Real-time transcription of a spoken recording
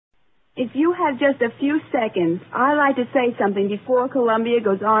If you have just a few seconds, I'd like to say something before Columbia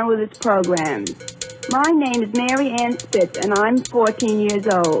goes on with its program. My name is Mary Ann Spitz, and I'm 14 years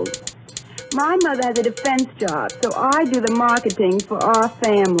old. My mother has a defense job, so I do the marketing for our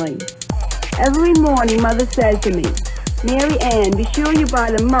family. Every morning, Mother says to me, Mary Ann, be sure you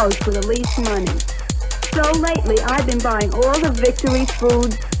buy the most for the least money. So lately, I've been buying all the Victory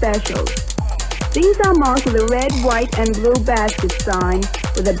Food specials. These are marked with a red, white, and blue basket sign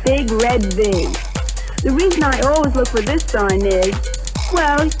with a big red V. The reason I always look for this sign is,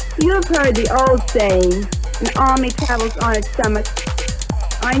 well, you've heard the old saying, an army travels on its stomach.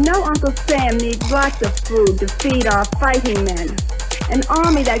 I know Uncle Sam needs lots of food to feed our fighting men. An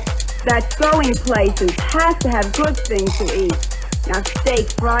army that's going places has to have good things to eat. Now, steak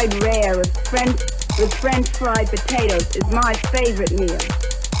fried rare with French fried potatoes is my favorite meal.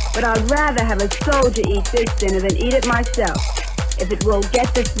 But I'd rather have a soldier eat this dinner than eat it myself, if it will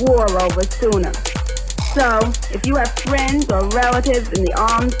get this war over sooner. So, if you have friends or relatives in the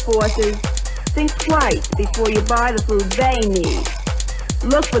armed forces, think twice before you buy the food they need.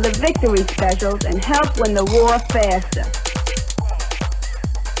 Look for the Victory specials and help win the war faster.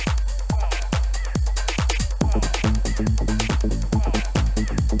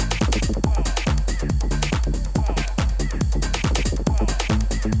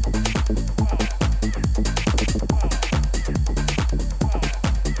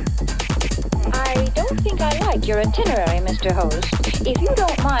 Your itinerary, Mr. Host. If you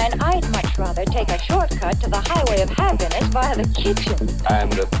don't mind, I'd much rather take a shortcut to the highway of happiness via the kitchen.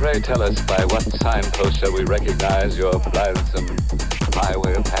 And pray tell us, by what signpost shall we recognize your blithesome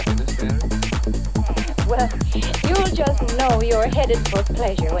highway of happiness, Mary? Well, you'll just know you're headed for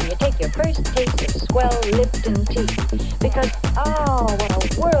pleasure when you take your first taste of swell Lipton tea. Because, oh, what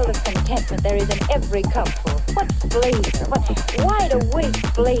a world of contentment there is in every cupful. What flavor, what wide-awake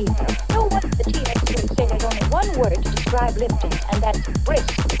flavor. No wonder the tea experts say there's only one word to describe Lipton's, and that's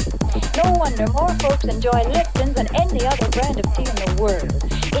brisk. No wonder more folks enjoy Lipton than any other brand of tea in the world.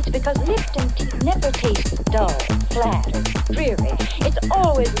 It's because Lipton tea never tastes dull, flat, or dreary. It's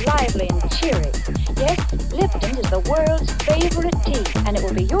always lively and cheery. Yes, Lipton is the world's favorite tea, and it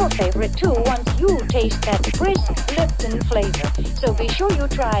will be your favorite too once you taste that brisk Lipton flavor. So be sure you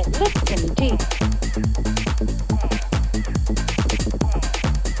try Lipton tea.